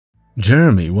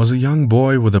Jeremy was a young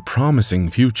boy with a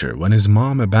promising future when his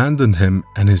mom abandoned him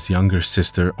and his younger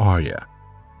sister Aria.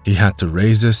 He had to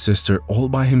raise his sister all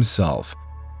by himself,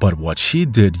 but what she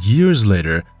did years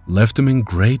later left him in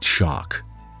great shock.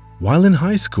 While in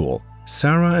high school,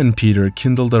 Sarah and Peter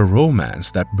kindled a romance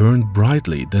that burned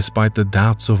brightly despite the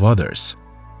doubts of others.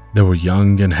 They were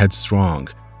young and headstrong,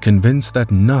 convinced that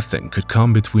nothing could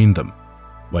come between them.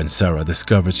 When Sarah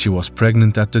discovered she was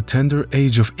pregnant at the tender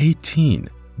age of 18,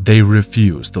 they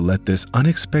refused to let this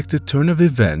unexpected turn of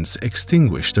events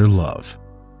extinguish their love.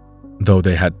 Though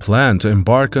they had planned to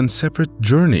embark on separate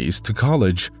journeys to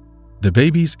college, the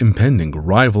baby's impending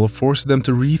arrival forced them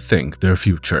to rethink their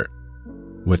future.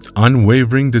 With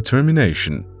unwavering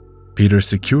determination, Peter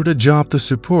secured a job to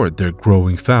support their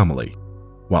growing family,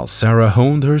 while Sarah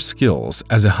honed her skills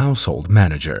as a household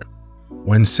manager.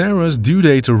 When Sarah's due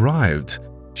date arrived,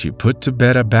 she put to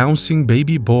bed a bouncing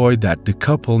baby boy that the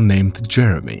couple named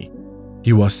Jeremy.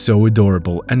 He was so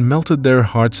adorable and melted their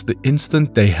hearts the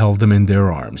instant they held him in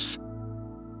their arms.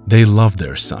 They loved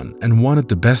their son and wanted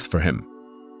the best for him.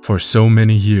 For so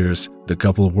many years, the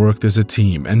couple worked as a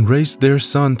team and raised their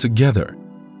son together.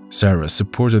 Sarah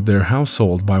supported their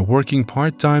household by working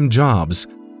part-time jobs,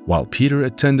 while Peter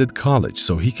attended college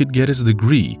so he could get his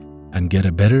degree and get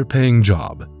a better-paying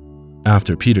job.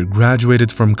 After Peter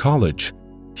graduated from college,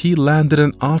 he landed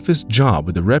an office job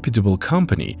with a reputable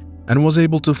company and was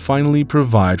able to finally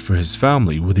provide for his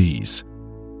family with ease.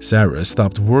 Sarah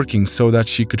stopped working so that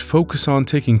she could focus on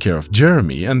taking care of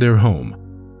Jeremy and their home.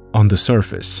 On the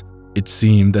surface, it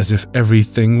seemed as if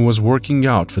everything was working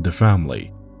out for the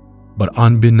family. But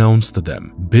unbeknownst to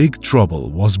them, big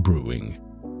trouble was brewing.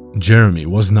 Jeremy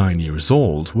was 9 years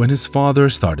old when his father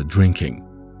started drinking.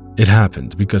 It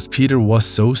happened because Peter was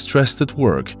so stressed at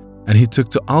work and he took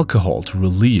to alcohol to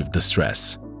relieve the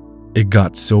stress. It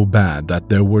got so bad that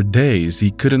there were days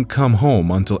he couldn't come home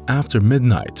until after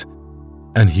midnight,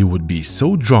 and he would be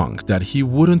so drunk that he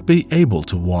wouldn't be able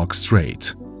to walk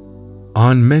straight.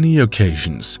 On many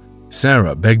occasions,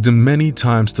 Sarah begged him many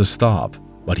times to stop,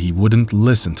 but he wouldn't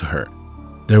listen to her.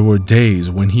 There were days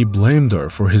when he blamed her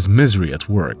for his misery at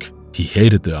work. He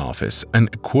hated the office, and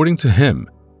according to him,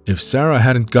 if Sarah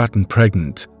hadn't gotten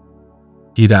pregnant,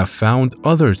 he'd have found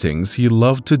other things he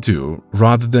loved to do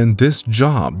rather than this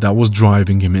job that was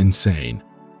driving him insane.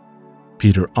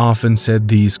 Peter often said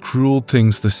these cruel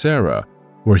things to Sarah,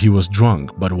 where he was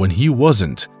drunk, but when he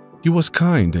wasn't, he was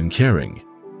kind and caring.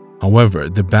 However,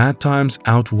 the bad times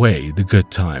outweigh the good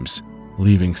times,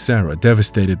 leaving Sarah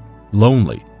devastated,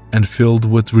 lonely, and filled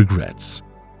with regrets.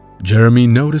 Jeremy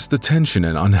noticed the tension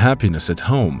and unhappiness at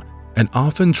home and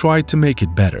often tried to make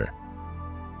it better.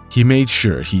 He made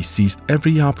sure he seized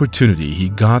every opportunity he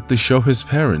got to show his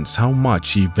parents how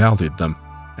much he valued them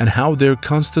and how their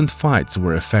constant fights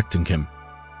were affecting him.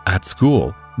 At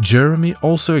school, Jeremy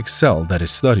also excelled at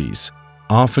his studies,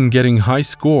 often getting high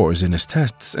scores in his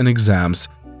tests and exams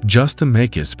just to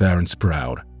make his parents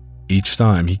proud. Each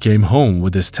time he came home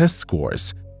with his test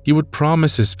scores, he would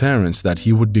promise his parents that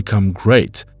he would become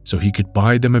great so he could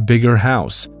buy them a bigger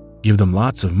house, give them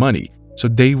lots of money so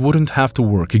they wouldn't have to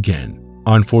work again.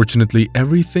 Unfortunately,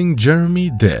 everything Jeremy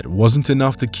did wasn't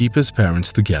enough to keep his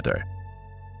parents together.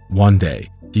 One day,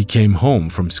 he came home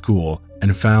from school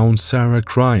and found Sarah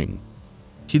crying.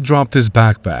 He dropped his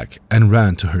backpack and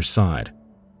ran to her side.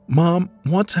 "Mom,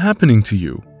 what's happening to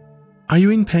you? Are you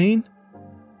in pain?"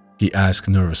 he asked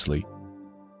nervously.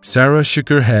 Sarah shook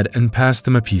her head and passed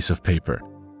him a piece of paper.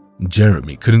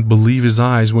 Jeremy couldn't believe his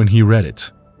eyes when he read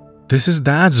it. "This is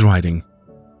Dad's writing.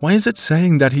 Why is it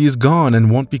saying that he is gone and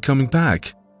won't be coming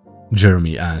back?"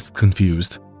 Jeremy asked,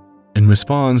 confused. In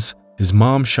response, his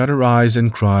mom shut her eyes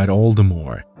and cried all the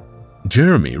more.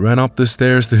 Jeremy ran up the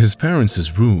stairs to his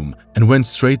parents' room and went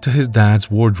straight to his dad's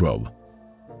wardrobe.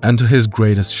 And to his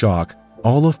greatest shock,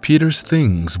 all of Peter's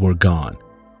things were gone.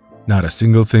 Not a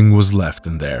single thing was left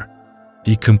in there.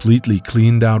 He completely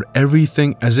cleaned out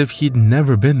everything as if he'd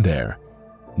never been there.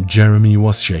 Jeremy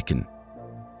was shaken.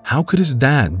 How could his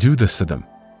dad do this to them?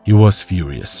 He was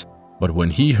furious, but when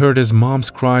he heard his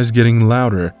mom's cries getting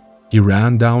louder, he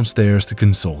ran downstairs to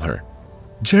console her.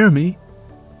 "Jeremy,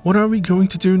 what are we going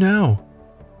to do now?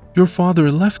 Your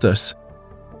father left us.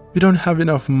 We don't have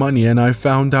enough money and I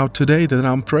found out today that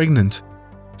I'm pregnant."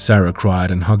 Sarah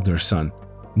cried and hugged her son.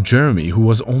 Jeremy, who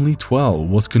was only 12,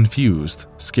 was confused,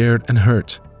 scared, and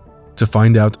hurt. To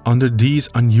find out under these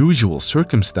unusual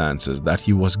circumstances that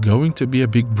he was going to be a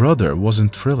big brother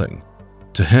wasn't thrilling.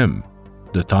 To him,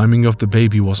 the timing of the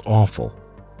baby was awful.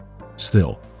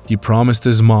 Still, he promised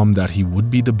his mom that he would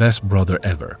be the best brother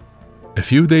ever. A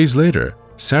few days later,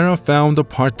 Sarah found a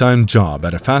part-time job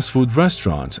at a fast food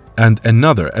restaurant and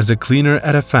another as a cleaner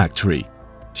at a factory.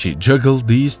 She juggled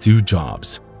these two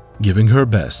jobs, giving her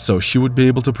best so she would be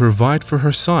able to provide for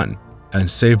her son and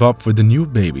save up for the new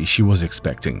baby she was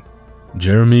expecting.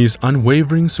 Jeremy's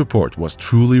unwavering support was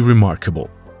truly remarkable.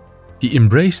 He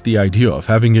embraced the idea of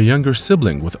having a younger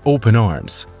sibling with open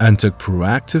arms and took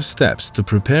proactive steps to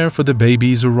prepare for the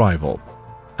baby's arrival.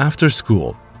 After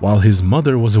school, while his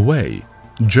mother was away,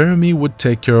 Jeremy would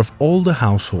take care of all the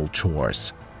household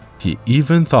chores. He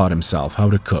even taught himself how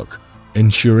to cook,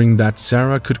 ensuring that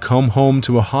Sarah could come home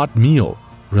to a hot meal,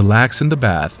 relax in the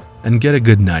bath, and get a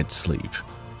good night's sleep.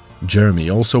 Jeremy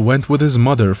also went with his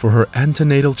mother for her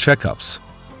antenatal checkups.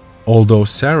 Although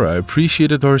Sarah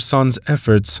appreciated her son's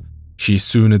efforts, she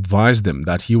soon advised him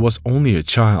that he was only a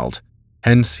child,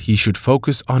 hence he should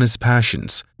focus on his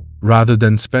passions, rather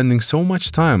than spending so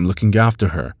much time looking after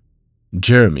her.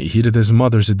 Jeremy heeded his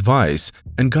mother's advice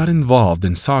and got involved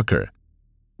in soccer.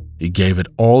 He gave it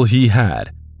all he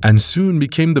had and soon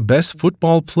became the best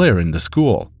football player in the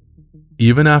school.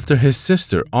 Even after his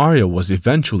sister Aria was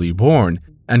eventually born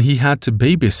and he had to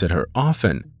babysit her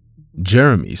often,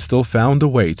 Jeremy still found a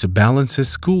way to balance his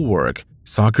schoolwork,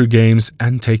 soccer games,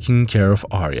 and taking care of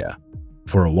Aria.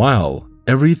 For a while,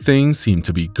 everything seemed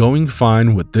to be going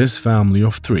fine with this family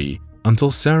of three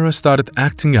until Sarah started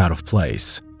acting out of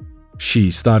place.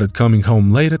 She started coming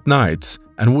home late at nights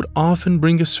and would often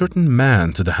bring a certain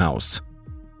man to the house.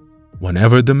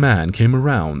 Whenever the man came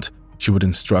around, she would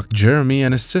instruct Jeremy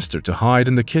and his sister to hide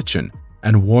in the kitchen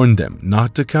and warn them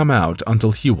not to come out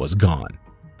until he was gone.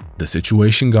 The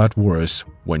situation got worse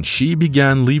when she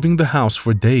began leaving the house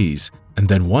for days, and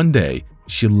then one day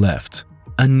she left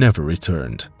and never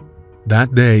returned.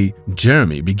 That day,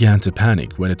 Jeremy began to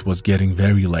panic when it was getting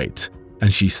very late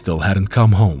and she still hadn't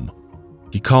come home.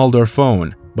 He called her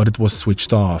phone, but it was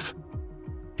switched off.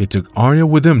 He took Aria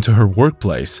with him to her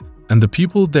workplace, and the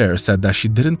people there said that she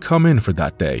didn't come in for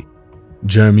that day.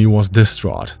 Jeremy was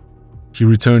distraught. He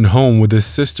returned home with his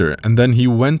sister and then he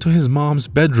went to his mom's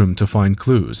bedroom to find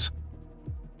clues.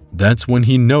 That's when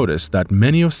he noticed that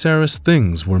many of Sarah's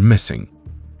things were missing.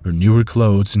 Her newer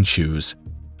clothes and shoes,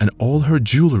 and all her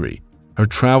jewelry. Her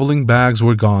traveling bags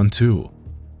were gone too.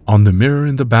 On the mirror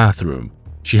in the bathroom,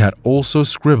 she had also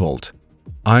scribbled,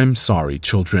 "I'm sorry,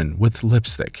 children," with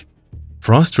lipstick.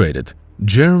 Frustrated,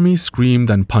 Jeremy screamed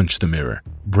and punched the mirror,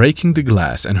 breaking the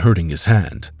glass and hurting his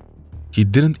hand. He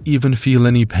didn't even feel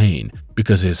any pain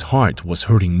because his heart was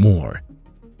hurting more.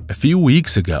 A few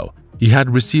weeks ago, he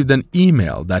had received an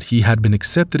email that he had been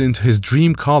accepted into his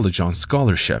dream college on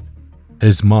scholarship.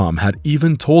 His mom had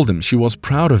even told him she was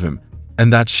proud of him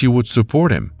and that she would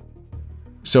support him.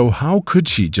 So how could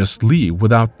she just leave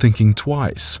without thinking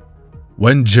twice?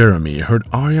 When Jeremy heard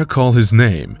Aria call his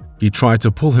name, he tried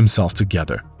to pull himself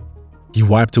together. He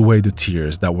wiped away the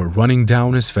tears that were running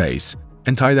down his face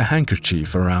and tied a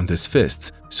handkerchief around his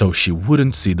fists so she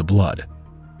wouldn't see the blood.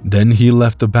 Then he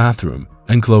left the bathroom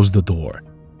and closed the door.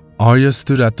 Aria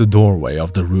stood at the doorway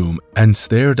of the room and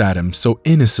stared at him so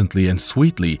innocently and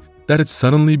sweetly that it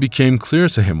suddenly became clear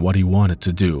to him what he wanted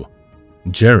to do.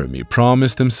 Jeremy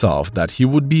promised himself that he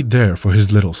would be there for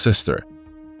his little sister.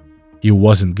 He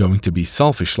wasn't going to be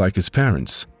selfish like his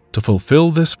parents. To fulfill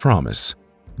this promise,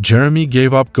 Jeremy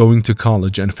gave up going to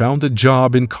college and found a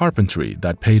job in carpentry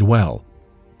that paid well.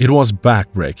 It was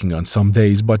backbreaking on some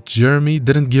days, but Jeremy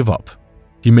didn't give up.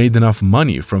 He made enough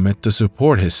money from it to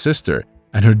support his sister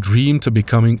and her dream to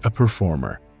becoming a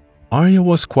performer. Aria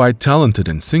was quite talented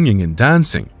in singing and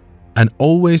dancing and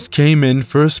always came in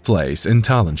first place in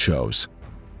talent shows.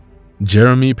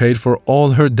 Jeremy paid for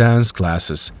all her dance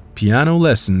classes, piano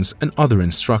lessons, and other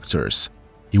instructors.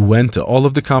 He went to all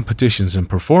of the competitions and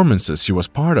performances she was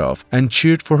part of and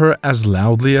cheered for her as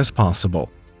loudly as possible.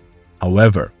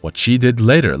 However, what she did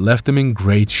later left him in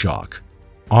great shock.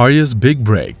 Aria's big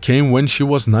break came when she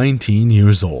was 19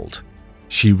 years old.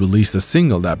 She released a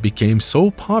single that became so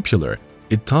popular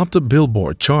it topped the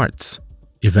Billboard charts.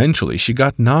 Eventually, she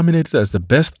got nominated as the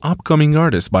Best Upcoming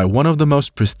Artist by one of the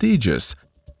most prestigious,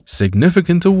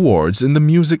 significant awards in the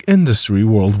music industry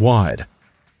worldwide.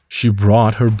 She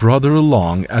brought her brother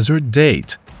along as her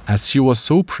date, as she was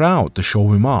so proud to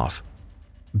show him off.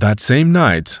 That same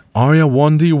night, Aria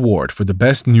won the award for the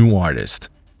Best New Artist.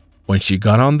 When she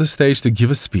got on the stage to give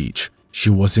a speech, she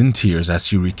was in tears as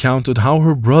she recounted how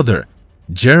her brother,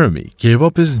 Jeremy, gave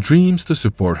up his dreams to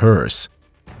support hers.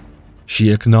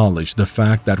 She acknowledged the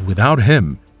fact that without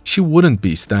him, she wouldn't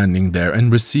be standing there and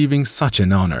receiving such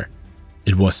an honor.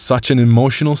 It was such an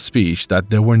emotional speech that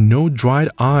there were no dried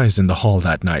eyes in the hall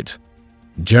that night.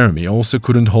 Jeremy also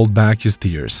couldn't hold back his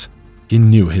tears. He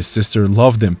knew his sister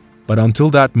loved him, but until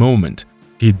that moment,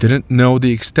 he didn't know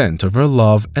the extent of her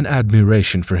love and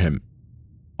admiration for him.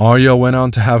 Aria went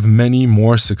on to have many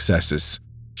more successes.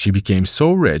 She became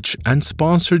so rich and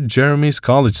sponsored Jeremy's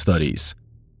college studies.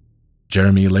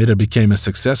 Jeremy later became a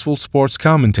successful sports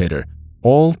commentator,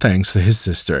 all thanks to his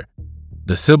sister.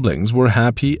 The siblings were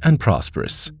happy and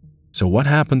prosperous. So what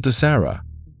happened to Sarah?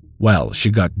 Well, she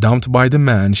got dumped by the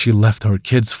man she left her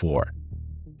kids for.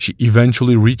 She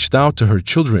eventually reached out to her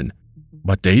children,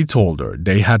 but they told her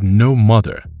they had no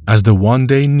mother, as the one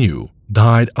they knew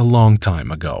died a long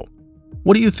time ago.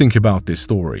 What do you think about this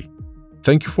story?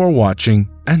 Thank you for watching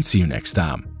and see you next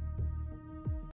time.